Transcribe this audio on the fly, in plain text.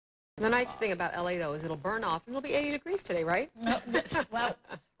The nice thing about LA, though, is it'll burn off, and it'll be 80 degrees today, right? No, well,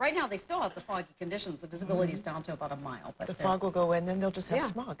 right now they still have the foggy conditions. The visibility is down to about a mile. But the fog will go in, then they'll just have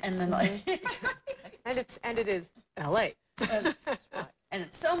smog. And then, and it is LA. That's right. And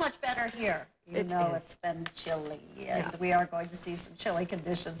it's so much better here. It's been chilly, and we are going to see some chilly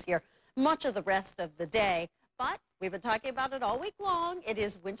conditions here much of the rest of the day. But we've been talking about it all week long. It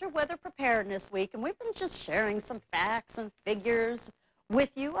is Winter Weather Preparedness Week, and we've been just sharing some facts and figures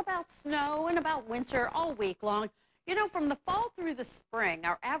with you about snow and about winter all week long. You know, from the fall through the spring,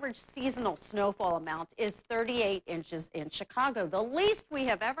 our average seasonal snowfall amount is 38 inches in Chicago. The least we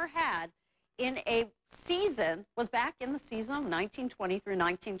have ever had in a season was back in the season of 1920 through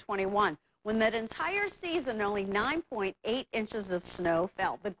 1921, when that entire season only 9.8 inches of snow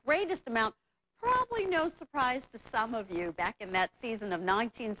fell. The greatest amount, probably no surprise to some of you, back in that season of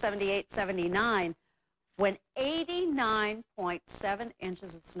 1978-79, when 89.7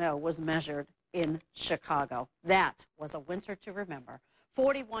 inches of snow was measured in Chicago. That was a winter to remember.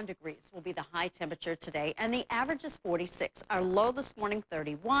 41 degrees will be the high temperature today, and the average is 46. Our low this morning,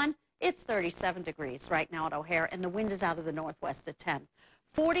 31. It's 37 degrees right now at O'Hare, and the wind is out of the northwest at 10.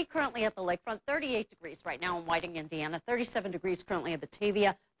 40 currently at the lakefront, 38 degrees right now in Whiting, Indiana, 37 degrees currently at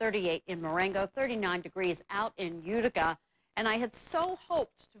Batavia, 38 in Marengo, 39 degrees out in Utica. And I had so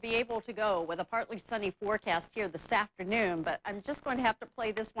hoped to be able to go with a partly sunny forecast here this afternoon, but I'm just going to have to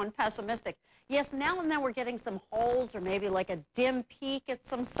play this one pessimistic. Yes, now and then we're getting some holes or maybe like a dim peek at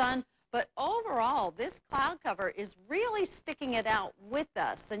some sun, but overall, this cloud cover is really sticking it out with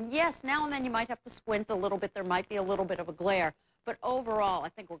us. And yes, now and then you might have to squint a little bit. There might be a little bit of a glare. But overall, I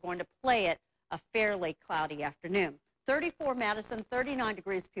think we're going to play it a fairly cloudy afternoon. 34 Madison, 39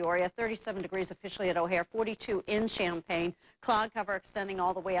 degrees Peoria, 37 degrees officially at O'Hare, 42 in Champaign. Cloud cover extending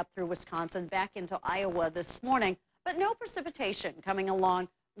all the way up through Wisconsin, back into Iowa this morning. But no precipitation coming along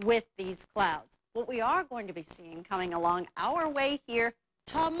with these clouds. What we are going to be seeing coming along our way here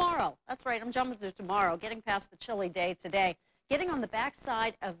tomorrow. That's right, I'm jumping to tomorrow, getting past the chilly day today. Getting on the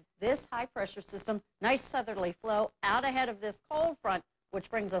backside of this high-pressure system, nice southerly flow out ahead of this cold front, which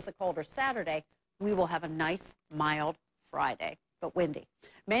brings us a colder Saturday. We will have a nice, mild Friday, but windy.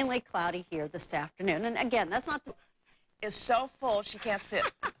 Mainly cloudy here this afternoon. And again, that's not... It's so full, she can't sit.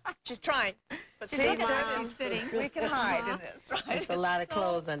 She's trying. But see, she's sitting. We can hide in this, right? There's a lot of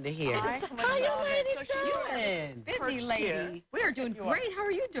clothes under here. How you ladies doing? Busy lady. We are doing great. How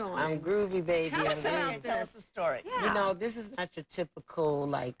are you doing? I'm groovy, baby. Tell us about this. Tell us the story. Yeah. You know, this is not your typical,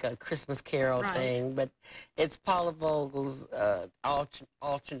 like, Christmas Carol thing, but it's Paula Vogel's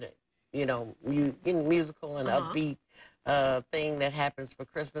alternate, you know, musical and upbeat thing that happens for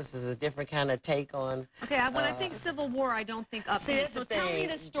Christmas. Is a different kind of take on. Okay, when I think Civil War, I don't think upbeat. So tell me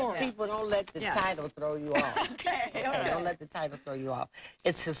the story. People don't let the title throw you off. Okay. Don't let the title throw you off.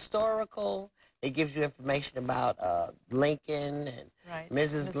 It's historical. It gives you information about Lincoln and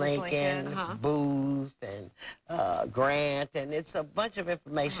Mrs. Lincoln, Booth and Grant, and it's a bunch of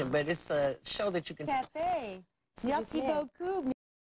information, but it's a show that you can... Cafe. Merci beaucoup.